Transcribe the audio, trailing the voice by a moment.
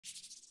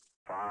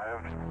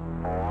5,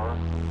 4,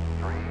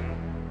 3,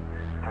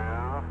 2,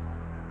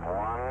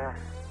 1,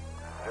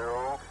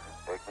 0,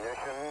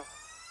 ignition,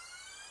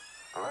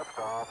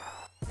 liftoff.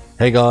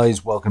 Hey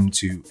guys, welcome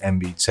to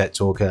MB Tech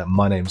Talker.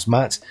 My name's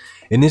Matt.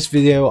 In this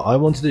video, I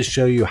wanted to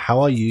show you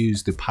how I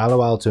use the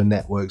Palo Alto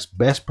Network's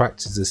best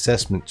practice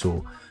assessment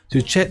tool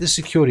to check the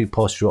security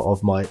posture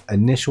of my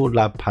initial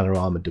lab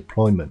Panorama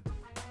deployment.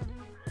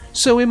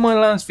 So in my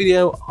last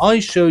video, I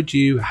showed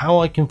you how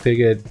I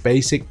configured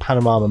basic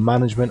Panorama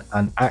management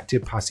and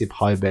active passive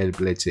high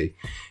availability.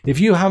 If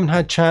you haven't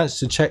had a chance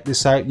to check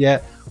this out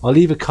yet, I'll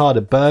leave a card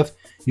above.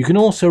 You can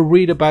also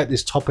read about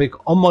this topic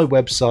on my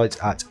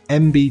website at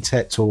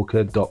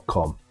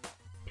mbtechtalker.com.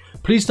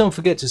 Please don't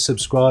forget to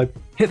subscribe,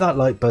 hit that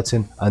like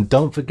button, and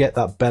don't forget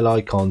that bell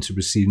icon to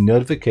receive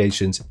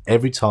notifications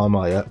every time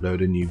I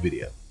upload a new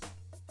video.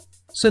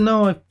 So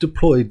now I've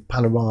deployed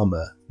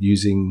Panorama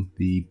using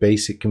the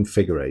basic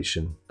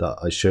configuration that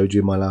I showed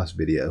you in my last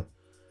video.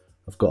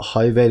 I've got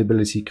high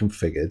availability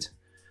configured.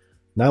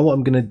 Now what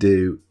I'm going to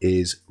do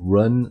is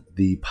run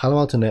the Palo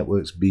Alto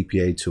Network's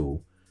BPA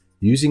tool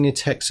using a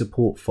tech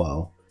support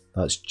file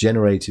that's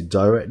generated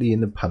directly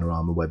in the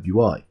Panorama web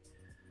UI.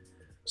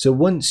 So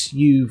once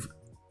you've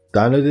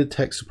downloaded the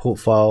tech support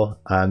file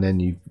and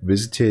then you've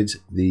visited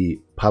the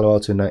Palo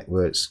Alto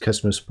Network's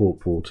customer support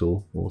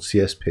portal, or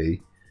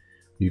CSP,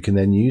 you can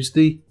then use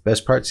the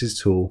best practices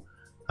tool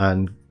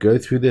and go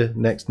through the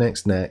next,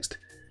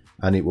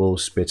 and it will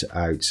spit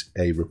out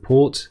a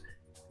report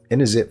in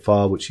a zip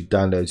file which you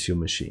download to your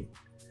machine.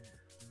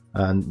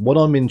 And what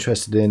I'm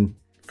interested in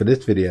for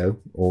this video,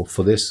 or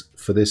for this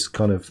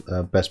kind of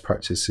best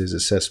practices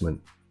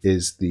assessment,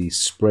 is the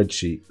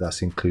spreadsheet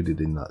that's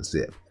included in that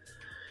zip.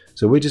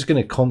 So we're just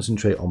going to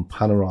concentrate on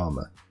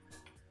Panorama.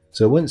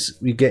 So once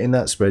we get in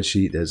that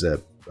spreadsheet, there's a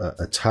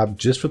tab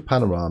just for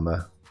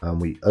Panorama, and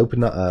we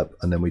open that up,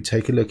 and then we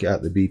take a look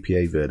at the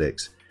BPA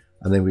verdicts,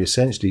 and then we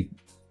essentially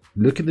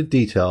look at the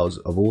details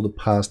of all the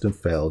passed and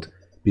failed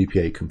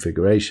BPA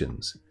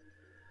configurations.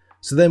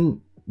 So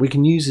then we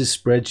can use this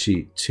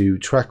spreadsheet to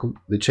track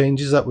the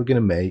changes that we're going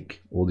to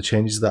make, or the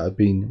changes that have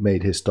been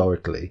made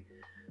historically,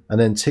 and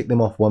then tick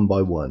them off one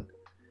by one.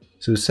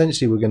 So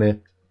essentially we're going to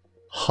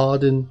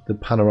harden the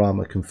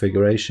Panorama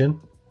configuration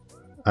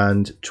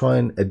and try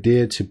and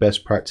adhere to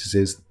best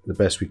practices the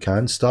best we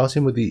can,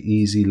 starting with the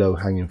easy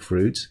low-hanging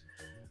fruits,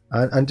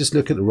 and just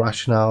look at the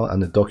rationale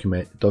and the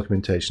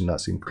documentation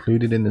that's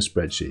included in the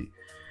spreadsheet.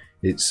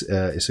 It's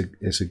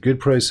a good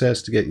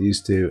process to get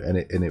used to, and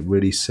it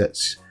really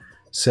sets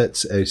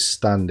a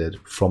standard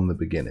from the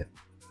beginning.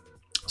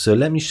 So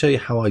let me show you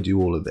how I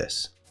do all of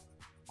this.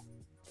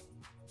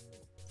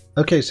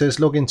 Okay, so let's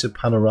log into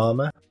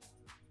Panorama.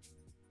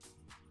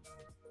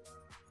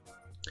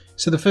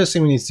 So the first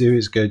thing we need to do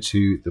is go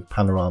to the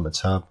Panorama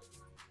tab,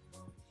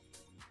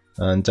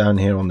 and down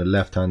here on the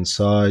left hand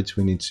side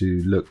we need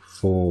to look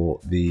for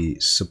the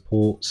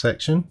support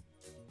section,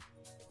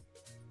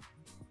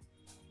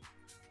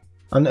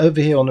 and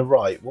over here on the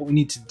right what we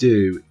need to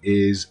do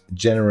is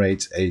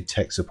generate a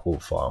tech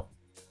support file.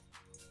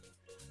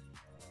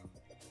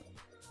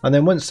 And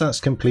then once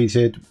that's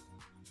completed,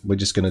 we're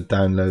just going to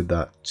download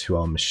that to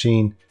our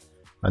machine,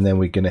 and then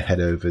we're going to head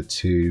over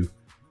to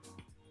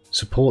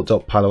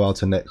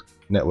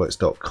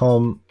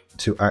support.paloaltonetworks.com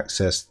to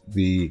access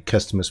the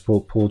customer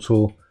support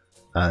portal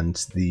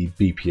and the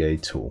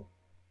BPA tool.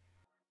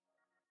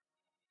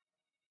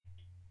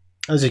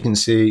 As you can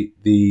see,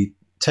 the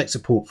tech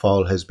support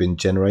file has been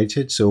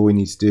generated, so all we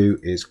need to do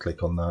is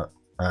click on that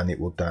and it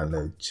will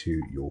download to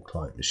your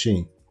client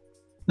machine.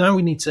 Now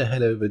we need to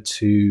head over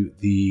to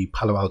the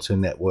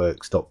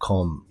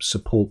paloaltonetworks.com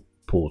support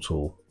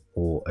portal,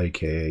 or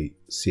aka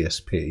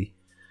CSP.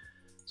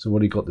 So we've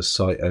already got the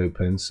site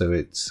open, so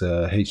it's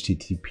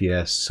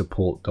https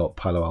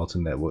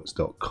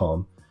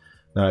support.paloaltonetworks.com.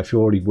 Now if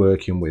you're already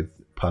working with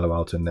Palo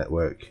Alto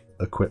Network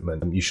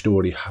equipment, you should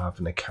already have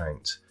an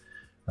account,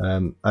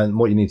 and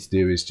what you need to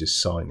do is just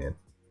sign in.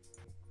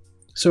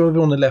 So over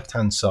on the left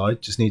hand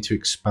side, just need to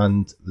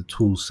expand the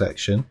tools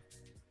section,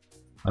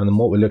 and then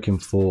what we're looking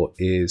for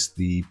is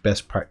the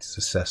best practice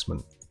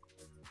assessment.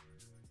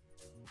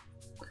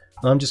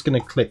 Now I'm just going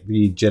to click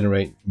the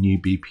generate new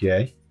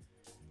BPA,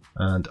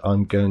 and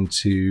I'm going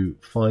to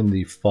find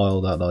the file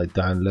that I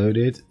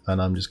downloaded,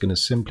 and I'm just going to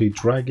simply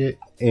drag it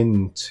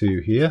into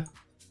here,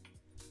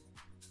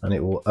 and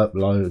it will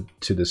upload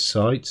to the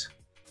site.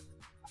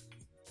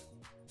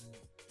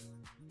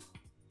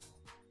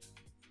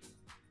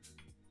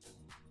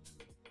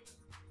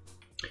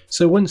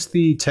 So once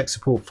the tech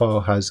support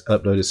file has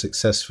uploaded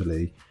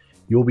successfully,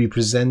 you'll be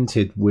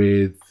presented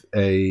with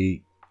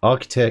a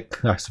architect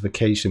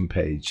classification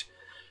page.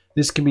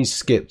 This can be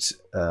skipped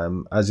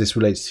as this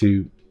relates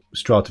to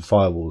Strata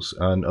firewalls,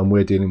 and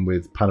we're dealing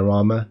with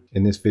Panorama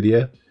in this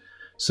video,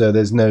 so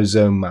there's no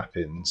zone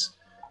mappings,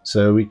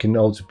 so we can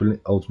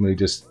ultimately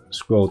just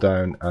scroll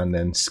down and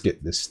then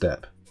skip this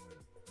step.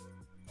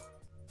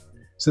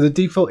 So the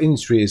default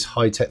industry is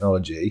high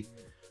technology.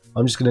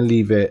 I'm just going to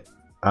leave it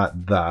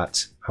at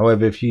that.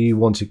 However, if you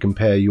want to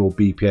compare your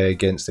BPA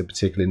against a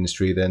particular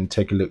industry, then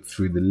take a look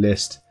through the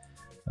list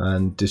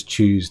and just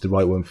choose the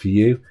right one for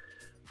you.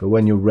 But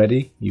when you're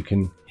ready, you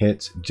can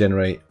hit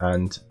generate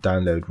and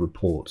download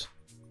report.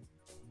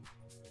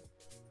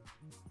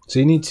 So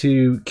you need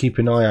to keep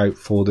an eye out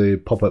for the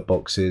pop-up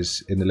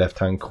boxes in the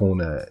left-hand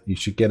corner. You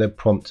should get a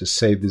prompt to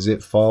save the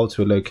zip file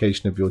to a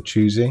location of your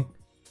choosing,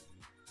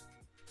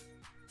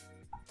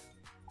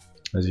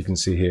 as you can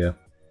see here.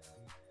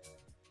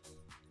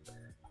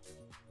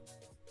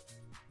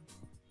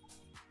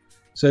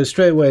 So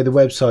straight away the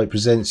website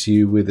presents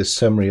you with a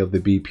summary of the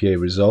BPA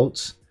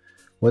results.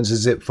 Once a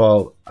zip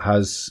file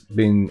has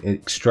been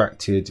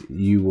extracted,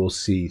 you will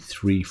see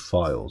 3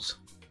 files.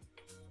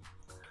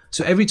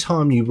 So every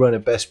time you run a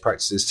best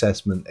practice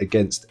assessment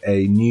against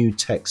a new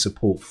tech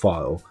support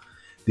file,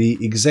 the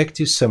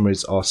executive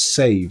summaries are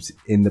saved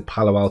in the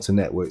Palo Alto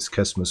Network's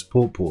customer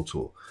support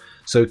portal.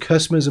 So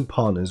customers and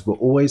partners will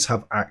always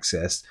have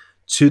access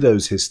to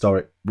those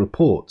historic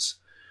reports.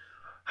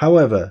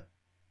 However,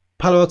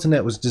 Palo Alto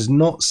Networks does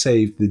not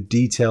save the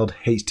detailed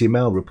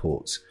HTML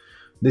reports.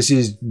 This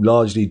is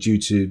largely due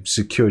to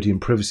security and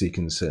privacy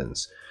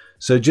concerns.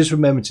 So just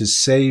remember to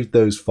save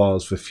those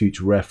files for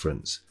future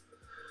reference.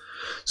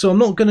 So I'm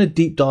not going to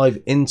deep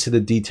dive into the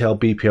detailed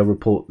BPL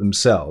report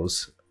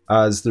themselves,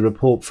 as the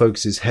report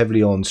focuses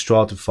heavily on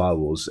Strata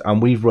firewalls,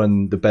 and we've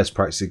run the best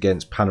practice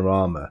against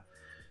Panorama.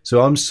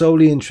 So I'm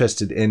solely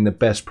interested in the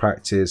best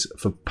practice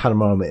for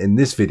Panorama in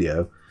this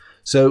video.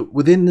 So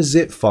within the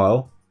zip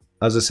file,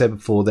 as I said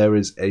before, there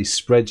is a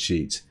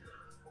spreadsheet.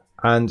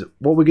 And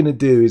what we're going to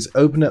do is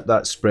open up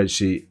that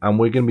spreadsheet, and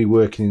we're going to be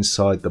working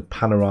inside the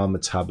Panorama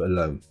tab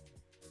alone.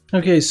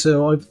 Okay,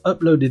 so I've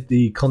uploaded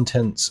the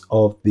contents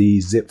of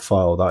the zip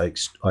file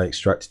that I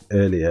extracted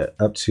earlier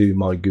up to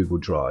my Google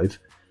Drive.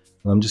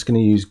 I'm just going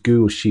to use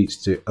Google Sheets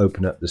to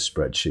open up the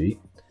spreadsheet.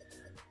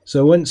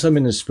 So once I'm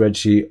in the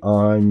spreadsheet,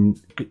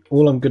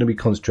 all I'm going to be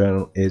concentrating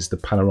on is the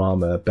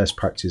Panorama best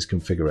practice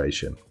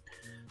configuration.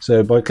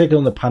 So by clicking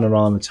on the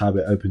Panorama tab,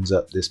 it opens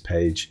up this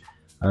page,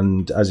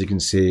 and as you can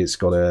see, it's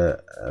got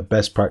a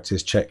best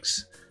practice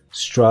checks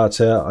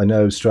Strata. I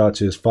know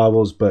Strata is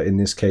firewalls, but in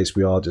this case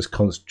we are just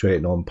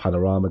concentrating on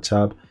Panorama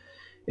tab.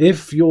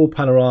 If your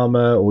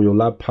Panorama or your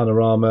lab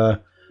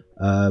Panorama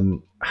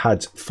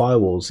had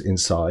firewalls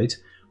inside,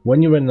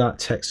 when you run that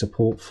tech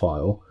support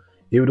file,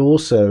 it would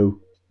also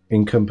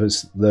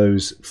encompass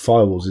those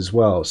firewalls as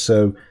well.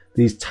 So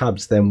these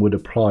tabs then would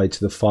apply to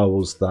the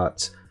firewalls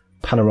that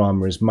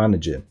Panorama is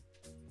managing.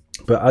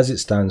 But as it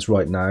stands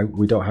right now,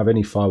 we don't have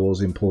any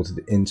firewalls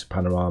imported into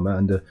Panorama,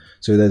 and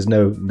so there's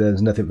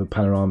nothing for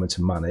Panorama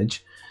to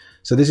manage.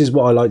 So this is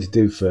what I like to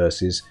do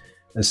first, is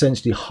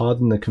essentially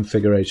harden the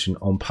configuration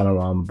on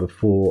Panorama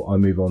before I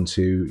move on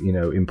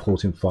to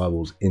importing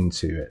firewalls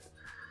into it.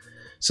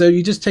 So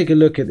you just take a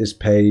look at this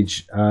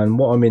page, and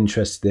what I'm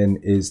interested in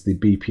is the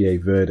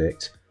BPA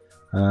verdict,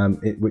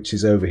 which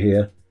is over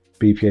here,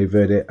 BPA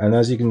verdict. And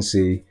as you can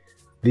see,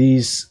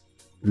 these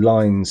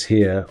lines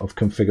here of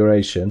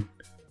configuration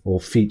or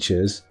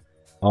features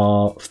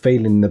are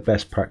failing the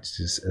best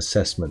practices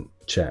assessment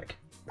check.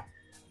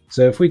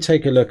 So if we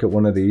take a look at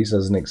one of these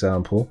as an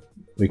example,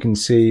 we can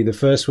see the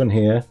first one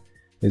here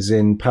is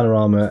in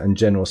Panorama and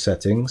general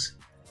settings,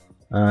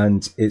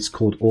 and it's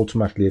called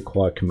automatically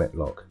acquire commit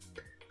lock.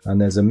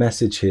 And there's a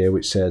message here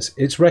which says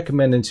it's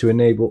recommended to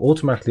enable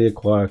automatically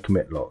acquire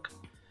commit lock.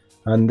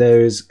 And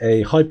there is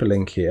a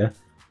hyperlink here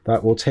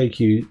that will take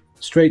you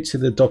straight to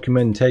the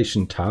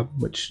documentation tab,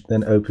 which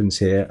then opens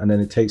here, and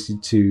then it takes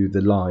you to the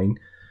line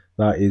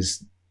that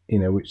is,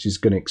 which is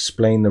going to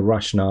explain the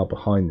rationale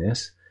behind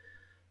this.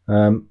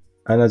 And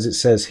as it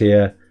says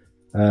here,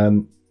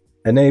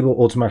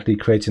 enable automatically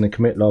creating a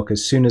commit lock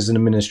as soon as an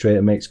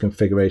administrator makes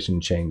configuration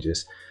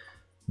changes.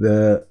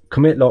 The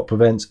commit lock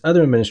prevents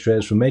other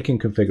administrators from making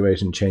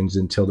configuration changes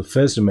until the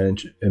first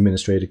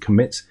administrator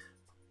commits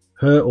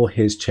her or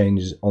his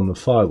changes on the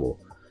firewall.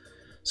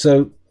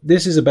 So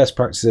this is a best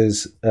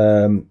practices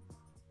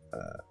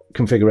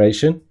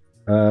configuration,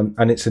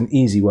 and it's an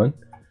easy one.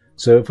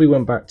 So if we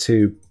went back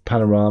to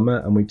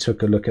Panorama and we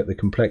took a look at the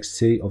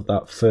complexity of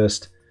that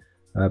first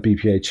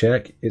BPA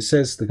check, it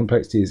says the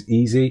complexity is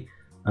easy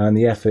and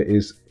the effort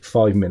is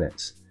 5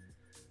 minutes.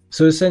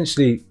 So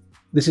essentially,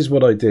 this is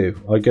what I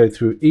do. I go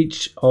through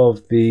each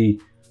of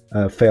the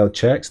failed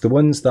checks, the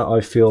ones that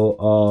I feel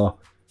are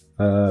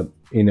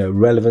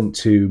relevant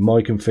to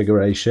my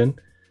configuration,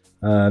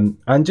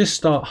 and just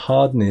start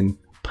hardening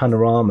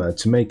Panorama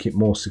to make it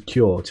more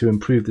secure, to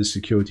improve the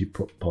security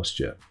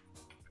posture.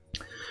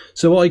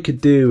 So what I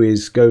could do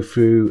is go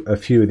through a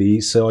few of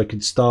these. So I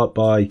could start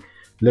by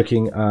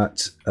looking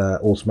at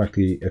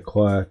automatically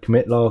acquire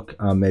commit lock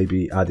and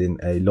maybe add in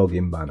a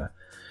login banner.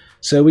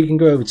 So we can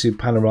go over to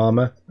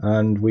Panorama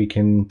and we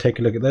can take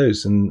a look at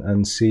those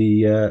and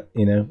see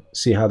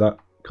see how that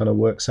kind of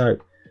works out.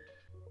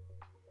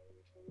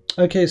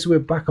 Okay, so we're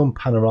back on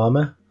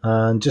Panorama,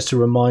 and just to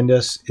remind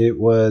us, it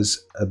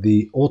was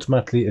the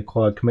automatically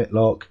acquired commit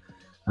lock,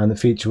 and the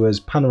feature was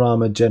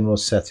Panorama general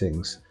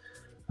settings.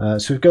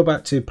 So we go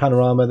back to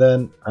Panorama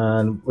then,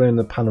 and we're in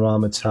the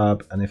Panorama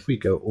tab, and if we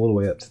go all the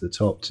way up to the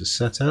top to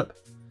setup,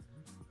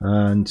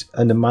 and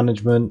under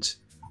management,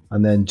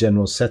 and then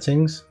general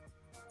settings.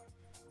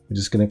 We're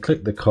just going to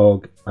click the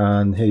cog,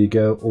 and here you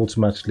go,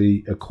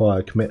 automatically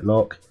acquire commit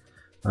lock,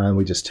 and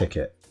we just tick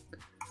it.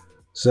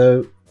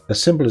 So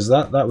as simple as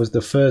that. That was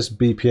the first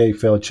BPA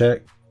fail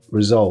check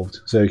resolved.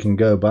 So you can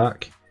go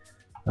back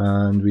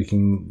and we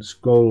can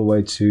scroll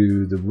away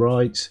to the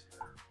right,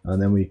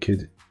 and then we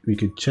could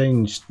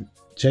change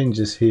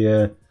this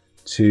here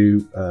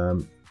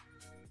to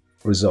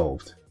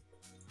resolved.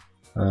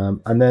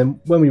 And then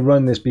when we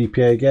run this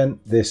BPA again,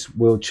 this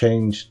will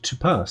change to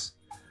pass.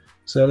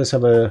 So let's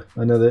have a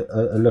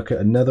look at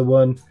another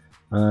one,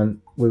 and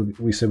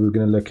we said we were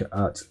going to look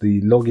at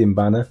the login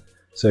banner.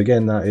 So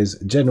again, that is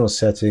general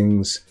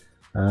settings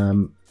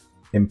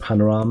in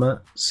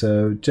Panorama.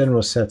 So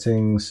general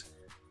settings,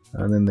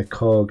 and then the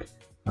cog,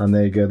 and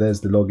there you go, there's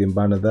the login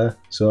banner there.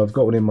 So I've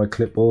got one in my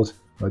clipboard.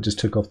 I just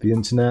took off the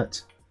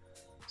internet.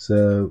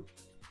 So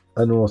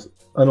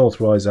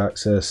unauthorized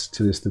access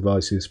to this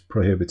device is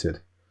prohibited.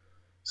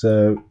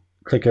 So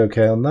click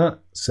OK on that.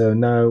 So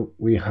now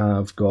we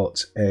have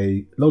got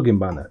a login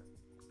banner.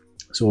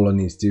 So all I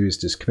need to do is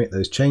just commit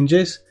those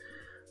changes,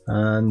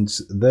 and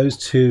those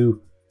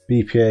two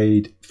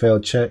BPA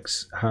failed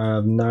checks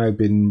have now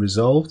been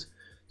resolved.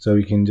 So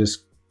we can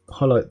just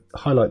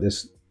highlight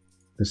this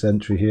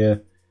entry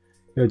here,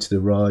 go to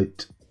the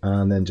right,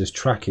 and then just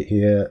track it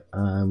here,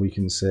 and we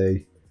can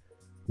say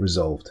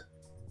resolved.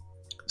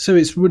 So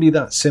it's really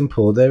that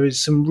simple. There is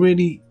some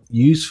really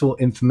useful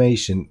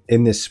information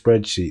in this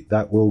spreadsheet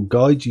that will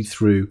guide you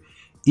through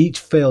each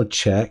failed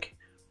check,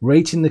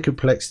 rating the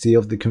complexity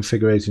of the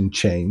configuration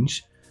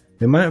change,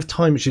 the amount of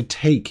time it should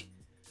take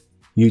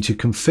you to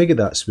configure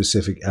that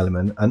specific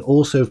element, and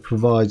also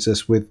provides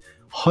us with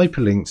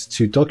hyperlinks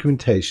to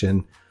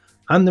documentation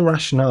and the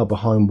rationale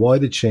behind why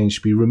the change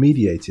should be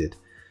remediated.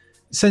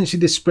 Essentially,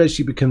 this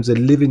spreadsheet becomes a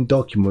living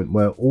document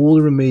where all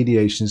the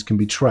remediations can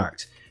be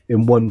tracked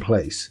in one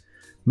place,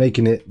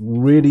 making it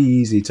really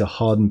easy to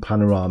harden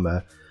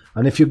Panorama.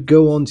 And if you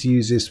go on to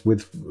use this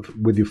with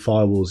your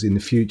firewalls in the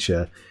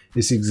future,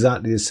 it's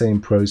exactly the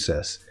same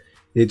process.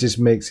 It just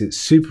makes it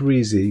super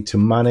easy to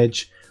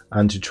manage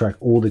and to track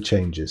all the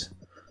changes.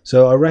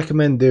 So I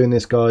recommend doing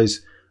this,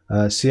 guys.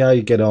 See how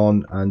you get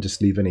on, and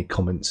just leave any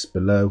comments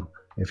below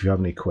if you have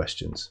any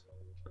questions.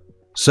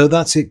 So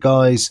that's it,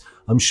 guys.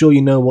 I'm sure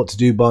you know what to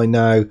do by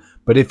now,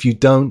 but if you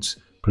don't,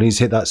 please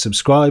hit that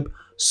subscribe,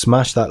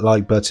 smash that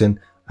like button,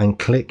 and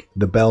click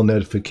the bell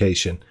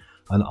notification,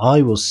 and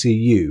I will see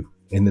you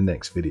in the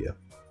next video.